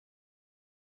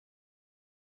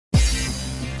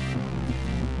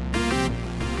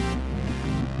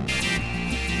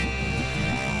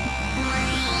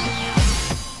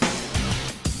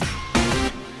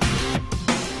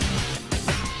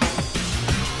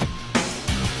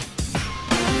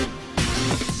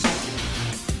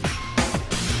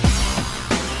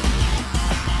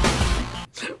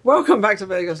Welcome back to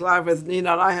Vegas Live with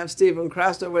Ninon. I have Stephen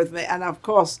Krasner with me. And of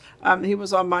course, he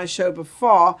was on my show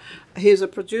before. He's a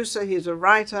producer, he's a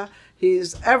writer,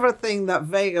 he's everything that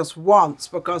Vegas wants,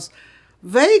 because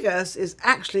Vegas is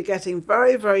actually getting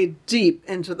very, very deep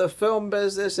into the film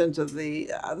business, into the...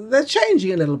 they're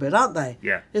changing a little bit, aren't they?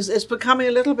 Yeah. It's becoming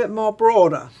a little bit more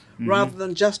broader, rather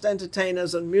than just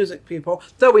entertainers and music people,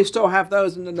 though we still have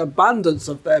those in an abundance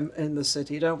of them in the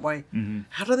city, don't we?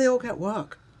 How do they all get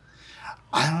work?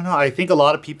 I don't know. I think a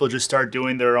lot of people just start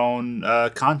doing their own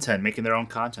content, making their own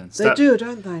content. They do,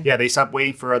 don't they? Yeah, they stop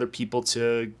waiting for other people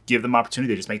to give them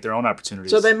opportunity. They just make their own opportunities.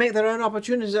 So they make their own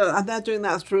opportunities, and they're doing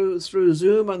that through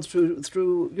Zoom and through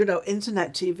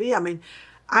internet TV. I mean,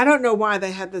 I don't know why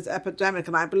they had this epidemic,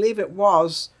 and I believe it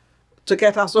was to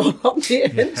get us all on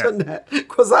the internet,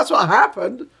 because that's what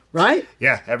happened, right?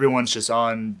 Yeah, everyone's just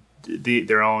on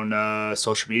their own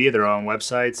social media, their own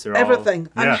websites, everything.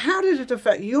 All, And how did it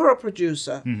affect? You're a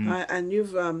producer, and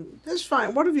you've that's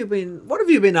fine. What have you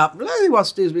been up? Let's see what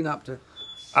Steve's been up to.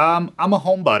 I'm a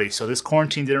homebody, so this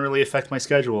quarantine didn't really affect my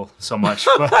schedule so much.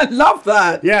 But, I love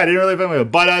that. Yeah, it didn't really affect me.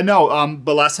 But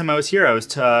but last time I was here, I was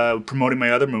promoting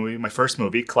my other movie, my first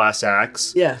movie, Class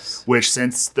Acts. Yes. Which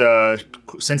since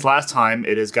last time,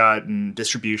 it has gotten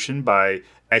distribution by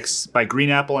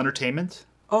Green Apple Entertainment.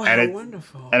 Oh, how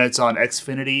wonderful. And it's on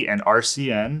Xfinity and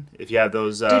RCN, if you have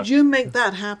those. Did you make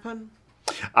that happen?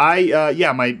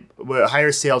 My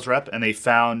higher sales rep, and they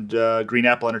found Green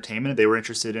Apple Entertainment. They were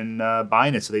interested in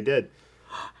buying it, so they did.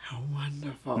 How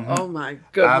wonderful. Oh, my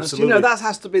goodness. Absolutely. That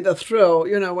has to be the thrill.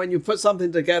 When you put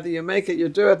something together, you make it, you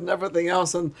do it and everything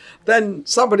else, and then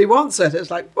somebody wants it. It's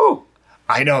like, oh.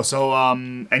 I know. So,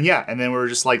 and then we were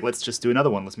just like, let's just do another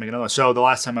one. Let's make another one. So the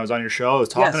last time I was on your show, I was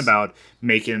talking about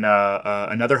making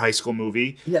another high school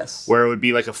movie. Yes. Where it would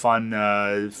be like a fun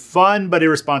but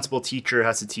irresponsible teacher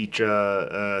has to teach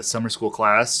a summer school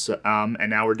class. And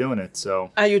now we're doing it.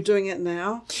 So. Are you doing it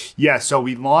now? Yeah. So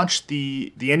we launched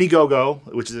the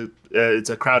Indiegogo, which is it's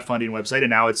a crowdfunding website, and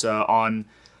now it's on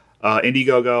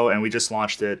Indiegogo, and we just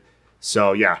launched it.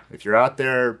 So yeah, if you're out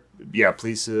there,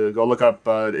 please go look up.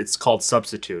 It's called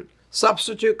Substitute.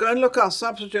 Substitute. Go and look up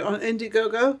Substitute on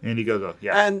Indiegogo. Indiegogo,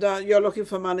 yeah. And you're looking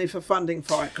for money for funding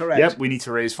for it, correct? Yep, we need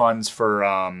to raise funds for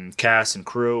cast and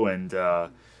crew and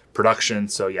production,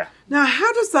 so yeah. Now,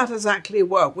 how does that exactly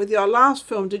work? With your last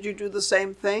film, did you do the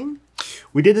same thing?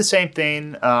 We did the same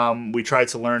thing. We tried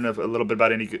to learn a little bit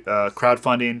about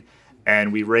crowdfunding,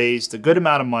 and we raised a good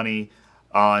amount of money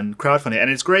on crowdfunding, and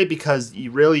it's great because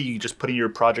you just putting your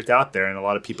project out there, and a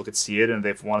lot of people could see it, and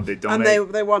they donate.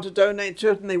 And they want to donate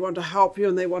to it, and they want to help you,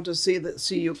 and they want to see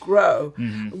you grow.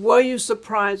 Were you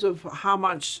surprised with how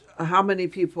many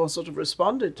people sort of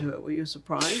responded to it? Were you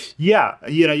surprised? Yeah,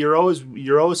 you're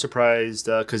always surprised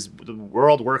because the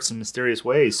world works in mysterious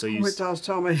ways. So it does.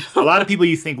 Tell me. A lot of people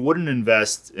you think wouldn't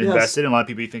invested, and a lot of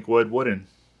people you think wouldn't.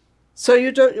 So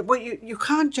you don't. Well, you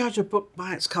can't judge a book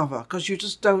by its cover because you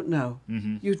just don't know.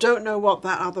 You don't know what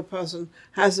that other person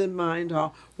has in mind,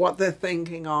 or what they're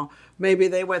thinking, or maybe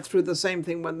they went through the same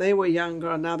thing when they were younger,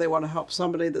 and now they want to help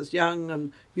somebody that's young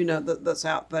and that's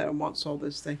out there and wants all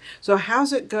this thing. So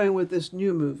how's it going with this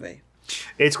new movie?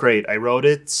 It's great. I wrote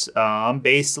it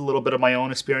based a little bit on my own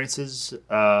experiences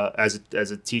as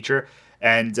a teacher,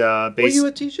 and were you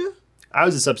a teacher? I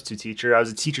was a substitute teacher. I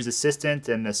was a teacher's assistant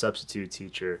and a substitute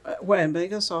teacher. Where, in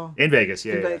Vegas or? In Vegas,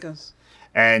 yeah. In Vegas.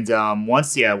 And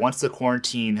once the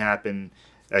quarantine happened,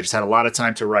 I just had a lot of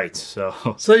time to write. So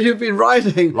you've been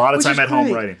writing. A lot of time at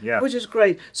home writing, yeah. Which is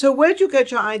great. So where do you get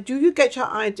your ideas? Do you get your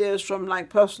ideas from like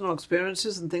personal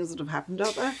experiences and things that have happened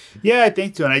out there? Yeah, I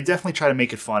think so. And I definitely try to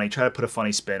make it funny, try to put a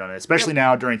funny spin on it, especially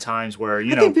now during times where,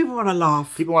 I think people want to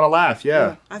laugh. People want to laugh,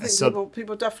 yeah. I think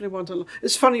people definitely want to laugh.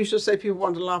 It's funny you should say people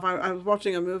want to laugh. I was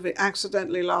watching a movie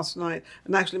accidentally last night,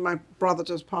 and actually my brother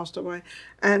just passed away.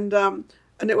 And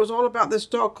it was all about this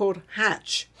dog called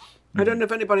Hatch. I don't know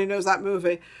if anybody knows that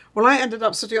movie. Well, I ended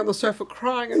up sitting on the sofa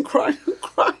crying and crying and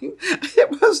crying.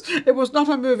 It was not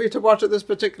a movie to watch at this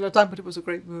particular time, but it was a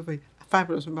great movie.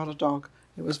 Fabulous about a dog.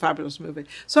 It was a fabulous movie.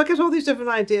 So I get all these different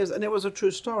ideas, and it was a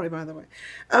true story, by the way.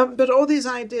 But all these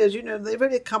ideas, they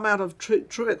really come out of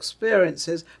true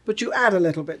experiences, but you add a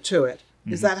little bit to it.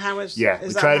 Is that how it's... Yeah,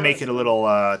 we try to make it a little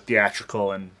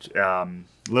theatrical and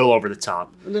a little over the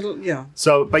top. A little, yeah.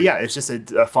 So, but yeah, it's just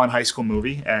a fun high school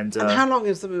movie. And how long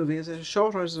is the movie? Is it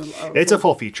short or is it It's a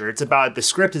full feature. The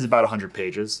script is about 100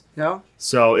 pages. Yeah.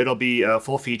 So it'll be a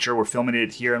full feature. We're filming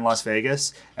it here in Las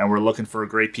Vegas, and we're looking for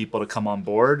great people to come on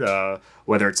board,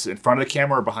 whether it's in front of the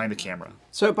camera or behind the camera.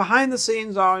 So behind the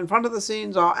scenes or in front of the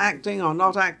scenes or acting or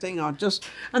not acting or just...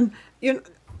 And,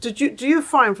 Do you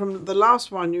find from the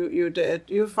last one you did,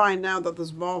 do you find now that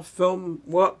there's more film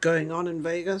work going on in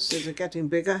Vegas? Is it getting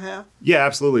bigger here? Yeah,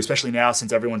 absolutely. Especially now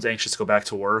since everyone's anxious to go back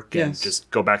to work and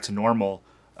just go back to normal.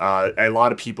 A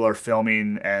lot of people are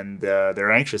filming and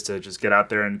they're anxious to just get out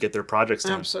there and get their projects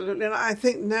done. Absolutely. And I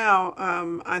think now,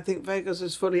 I think Vegas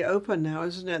is fully open now,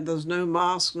 isn't it? There's no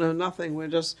mask, no nothing.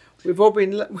 We've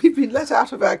been let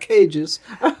out of our cages.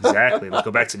 Exactly. Let's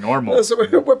go back to normal. So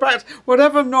we're back to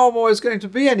whatever normal is going to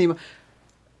be anymore.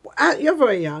 You're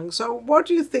very young, so what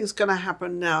do you think is going to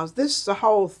happen now? Is this the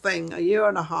whole thing, a year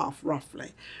and a half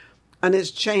roughly? And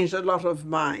it's changed a lot of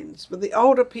minds. But the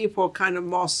older people are kind of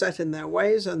more set in their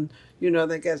ways and,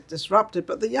 they get disrupted.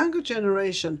 But the younger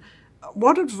generation,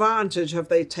 what advantage have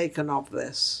they taken of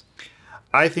this?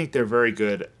 I think they're very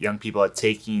good, young people, at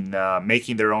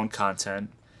making their own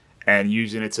content and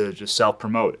using it to just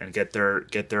self-promote and get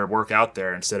their work out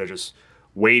there instead of just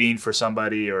waiting for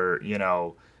somebody or,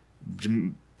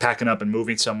 packing up and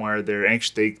moving somewhere. They're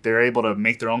anxious. They're able to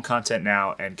make their own content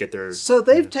now and get their. So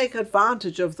they've taken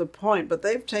advantage of the point, but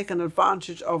they've taken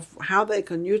advantage of how they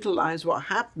can utilize what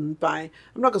happened by.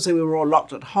 I'm not going to say we were all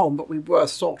locked at home, but we were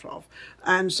sort of,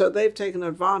 and so they've taken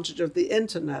advantage of the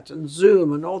internet and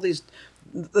Zoom and all these.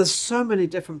 There's so many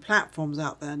different platforms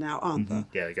out there now, aren't there?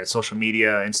 Yeah, you got social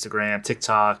media, Instagram,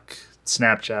 TikTok,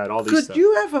 Snapchat, all these stuff. Could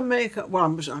you ever make I'm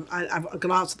going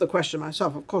to answer the question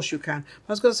myself. Of course you can.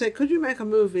 I was going to say, could you make a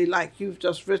movie like you've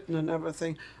just written and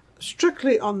everything,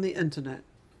 strictly on the internet?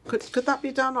 Could that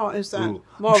be done, or is that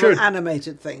more of an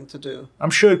animated thing to do?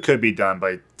 I'm sure it could be done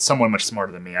by someone much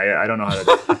smarter than me. I don't know how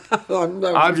to do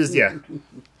it. I'm just, You're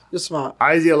smart.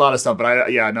 I see a lot of stuff, but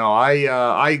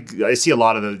I see a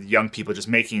lot of the young people just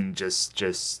making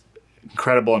just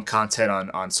incredible content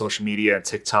on social media and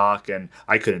TikTok, and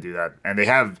I couldn't do that. And they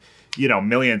have,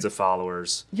 millions of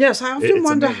followers. Yes, I often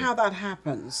wonder how that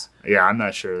happens. Yeah, I'm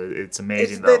not sure. It's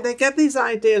amazing, though. They get these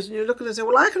ideas, and you look at it and say,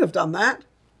 well, I could have done that.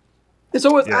 It's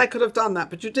always, I could have done that,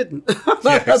 but you didn't.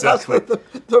 Exactly.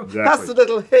 That's the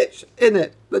little hitch in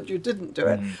it, that you didn't do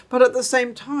it. But at the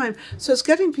same time, so it's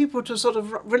getting people to sort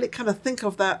of really kind of think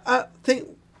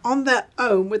on their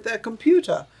own with their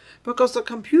computer. Because the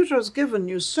computer has given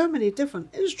you so many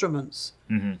different instruments.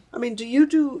 Mm-hmm. I mean,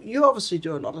 you obviously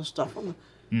do a lot of stuff.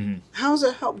 How has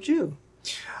it helped you?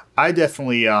 I've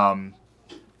definitely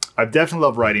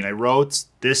loved writing. I wrote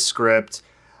this script.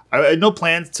 I had no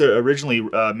plans to originally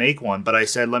make one, but I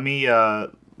said, let me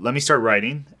start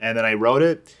writing. And then I wrote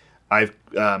it. I've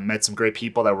met some great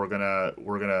people that we're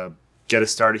gonna get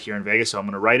us started here in Vegas. So I'm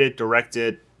gonna write it, direct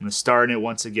it. I'm gonna star in it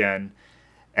once again.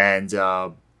 And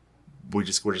we're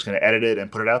just going to edit it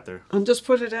and put it out there. And just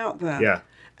put it out there. Yeah.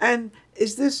 And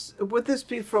would this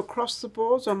be for across the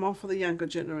boards or more for the younger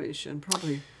generation?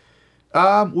 Probably.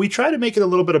 We try to make it a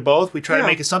little bit of both. We try to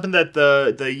make it something that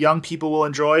the young people will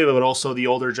enjoy, but also the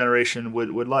older generation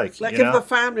would like. Like if the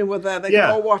family were there, they could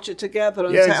all watch it together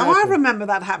and say, exactly. Oh, I remember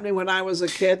that happening when I was a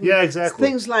kid. Yeah, exactly.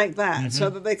 Things like that, so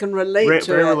that they can relate to it.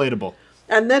 Very relatable.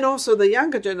 And then also the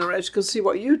younger generation can see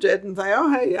what you did and say,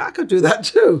 oh, hey, I could do that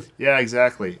too. Yeah,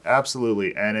 exactly.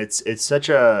 Absolutely. And it's such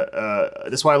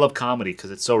that's why I love comedy, because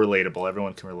it's so relatable.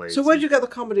 Everyone can relate. So where'd you get the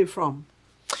comedy from?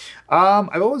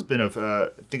 I've always been I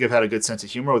think I've had a good sense of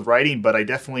humor with writing, but I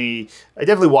definitely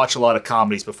watch a lot of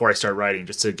comedies before I start writing,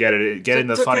 just to get in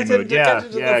the funny mood. Yeah,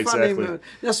 exactly.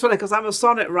 That's funny, because I'm a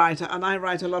sonnet writer and I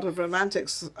write a lot of romantic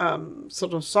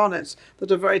sort of sonnets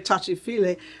that are very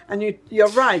touchy-feely. And you're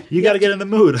right. You got to get in the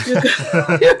mood.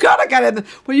 You got to get in.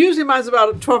 Well, usually mine's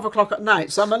about 12 o'clock at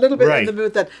night, so I'm a little bit in the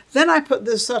mood then. Then I put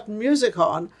this certain music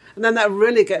on. And then that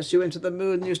really gets you into the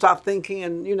mood and you start thinking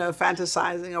and,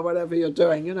 fantasizing or whatever you're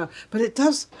doing, But it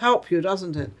does help you,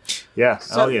 doesn't it? Yeah.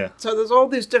 So there's all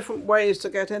these different ways to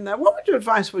get in there. What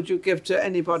advice would you give to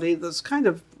anybody that's kind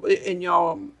of in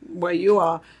where you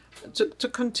are to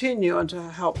continue and to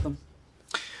help them?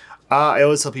 I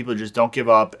always tell people, just don't give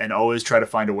up and always try to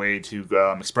find a way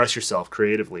to express yourself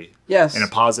creatively. Yes. In a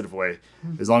positive way.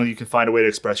 As long as you can find a way to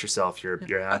express yourself, you're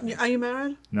happy. Are you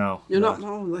married? No. You're not?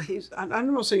 No.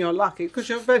 I'm not saying you're lucky, because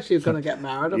you're eventually going to get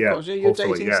married, of course. You're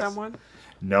dating someone?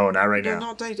 No, not right now.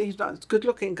 Not dating. He's not a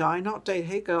good-looking guy. Not dating.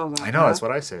 Hey, girls. I know. That's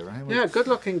what I say, right? Yeah,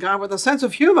 good-looking guy with a sense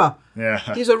of humor. Yeah.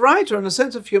 He's a writer and a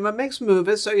sense of humor, makes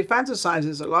movies, so he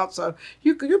fantasizes a lot. So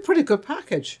you're a pretty good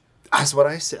package. That's what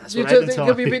I said. That's what I've been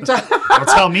telling people. Don't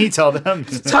tell me, tell them.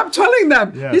 Stop telling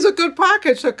them. Yeah. He's a good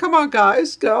package. So come on,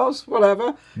 guys, girls,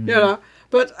 whatever,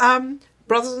 But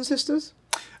brothers and sisters?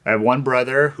 I have one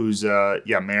brother who's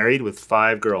married with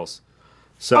 5 girls.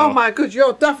 So, oh my God,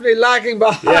 you're definitely lagging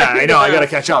behind. Yeah, I know. I got to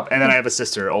catch up. And then I have a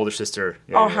sister, older sister.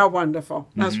 Yeah, oh, how wonderful.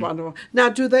 That's wonderful. Now,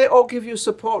 do they all give you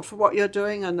support for what you're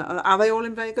doing? And are they all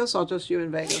in Vegas or just you in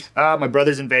Vegas? My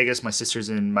brother's in Vegas. My sister's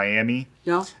in Miami.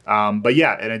 Yeah. But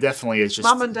yeah, and it definitely is just...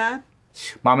 Mom and Dad?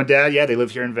 Mom and Dad, yeah, they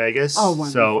live here in Vegas. Oh, wonderful.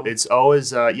 So it's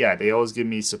always, they always give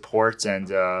me support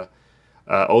and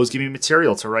always give me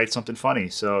material to write something funny.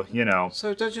 So, you know.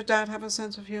 So does your dad have a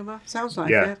sense of humor? Sounds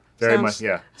like yeah, it. very much,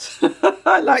 yeah.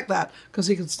 I like that because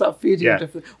he can start feeding you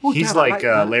different. Oh, he's Dad, I like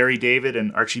that. Larry David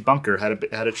and Archie Bunker had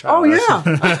a child. Oh,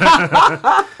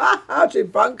 yeah. Archie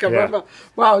Bunker. Yeah. Remember?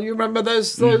 Wow, you remember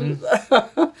those?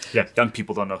 Yeah, young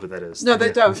people don't know who that is. No,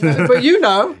 they don't. But you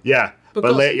know. Yeah.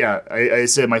 Because, I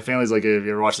said my family's like, if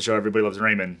you ever watch the show Everybody Loves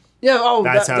Raymond. Yeah, oh,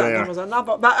 that's how they that are. was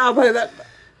another. That,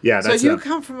 yeah, that's so you them.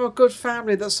 come from a good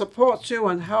family that supports you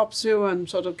and helps you and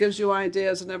sort of gives you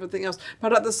ideas and everything else,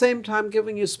 but at the same time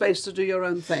giving you space to do your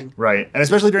own thing. Right, and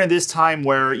especially during this time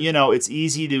where, you know, it's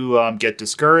easy to get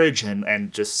discouraged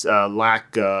and just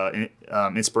lack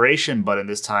inspiration, but in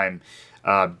this time,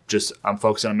 I'm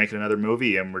focusing on making another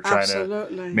movie, and we're trying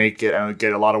to make it and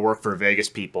get a lot of work for Vegas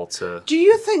people to. Do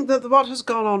you think that what has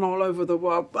gone on all over the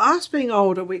world, us being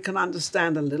older, we can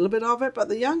understand a little bit of it, but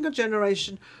the younger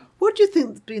generation, what do you think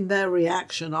has been their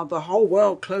reaction of the whole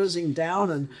world closing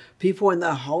down and people in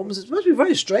their homes? It must be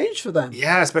very strange for them.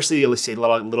 Yeah, especially let's say a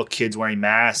lot of little kids wearing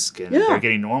masks and they're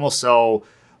getting normal. So,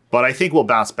 but I think we'll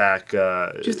bounce back.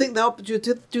 Do you think do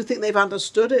you think they've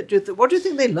understood it? What do you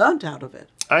think they learned out of it?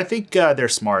 I think they're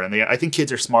smart, and I think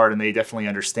kids are smart, and they definitely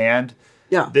understand.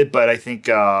 Yeah. But I think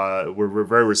we're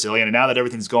very resilient, and now that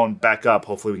everything's going back up,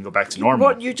 hopefully we can go back to normal.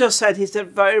 What you just said, he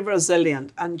said very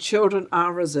resilient, and children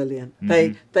are resilient.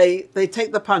 They take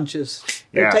the punches.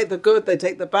 They take the good, they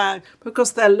take the bad,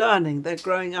 because they're learning. They're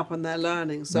growing up and they're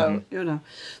learning. So, you know.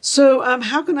 So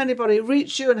how can anybody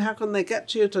reach you, and how can they get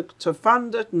to you to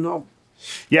fund it and all?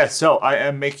 Yeah, so I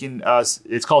am making,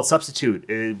 it's called Substitute.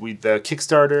 With the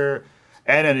Kickstarter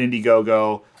and an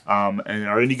Indiegogo. And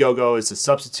our Indiegogo is a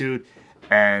Substitute.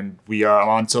 And we are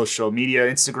on social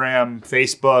media, Instagram,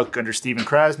 Facebook, under Stephen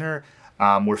Krasner.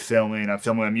 I'm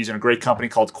using a great company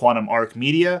called Quantum Arc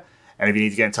Media. And if you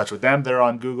need to get in touch with them, they're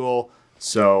on Google.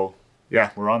 So, yeah,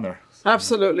 we're on there.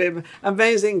 Absolutely.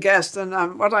 Amazing guest.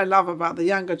 And what I love about the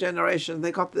younger generation,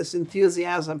 they got this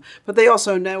enthusiasm, but they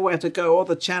also know where to go, all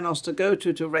the channels to go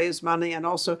to raise money, and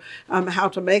also how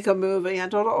to make a movie and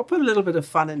to put a little bit of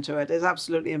fun into it. It's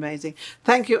absolutely amazing.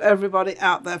 Thank you, everybody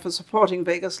out there, for supporting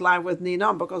Vegas Live with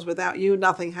Ninon, because without you,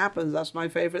 nothing happens. That's my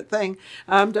favorite thing.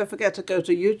 Don't forget to go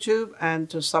to YouTube and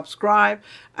to subscribe,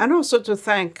 and also to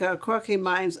thank Quirky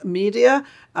Minds Media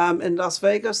in Las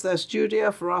Vegas, their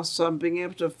studio, for us being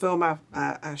able to film our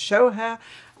show here.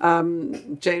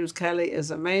 James Kelly is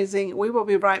amazing. We will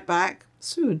be right back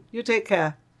soon. You take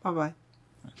care. Bye-bye.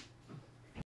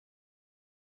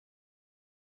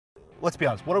 Let's be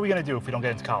honest. What are we going to do if we don't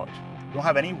get into college? We don't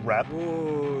have any rep.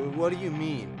 Whoa, what do you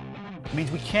mean? It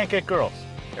means we can't get girls.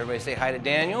 Everybody say hi to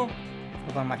Daniel.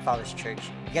 We're going to my father's church.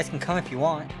 You guys can come if you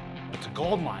want. It's a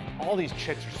gold mine. All these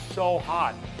chicks are so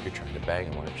hot. You're trying to bag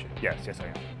him, aren't you? Yes, I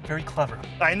am. Very clever.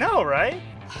 I know, right?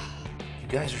 You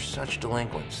guys are such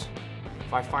delinquents.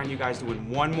 If I find you guys doing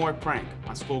one more prank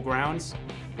on school grounds,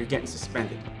 you're getting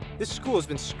suspended. This school has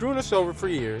been screwing us over for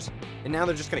years, and now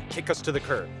they're just gonna kick us to the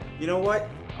curb. You know what?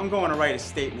 I'm going to write a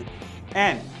statement.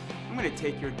 And I'm going to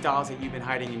take your dolls that you've been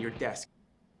hiding in your desk.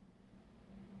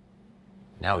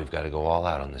 Now we've got to go all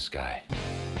out on this guy.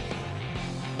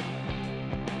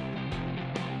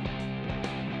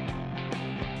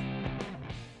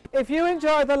 If you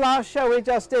enjoyed the last show we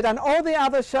just did and all the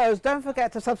other shows, don't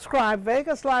forget to subscribe.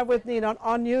 Vegas Live with Ninon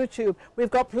on YouTube. We've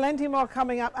got plenty more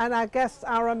coming up, and our guests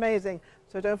are amazing.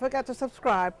 So don't forget to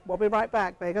subscribe. We'll be right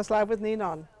back. Vegas Live with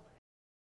Ninon.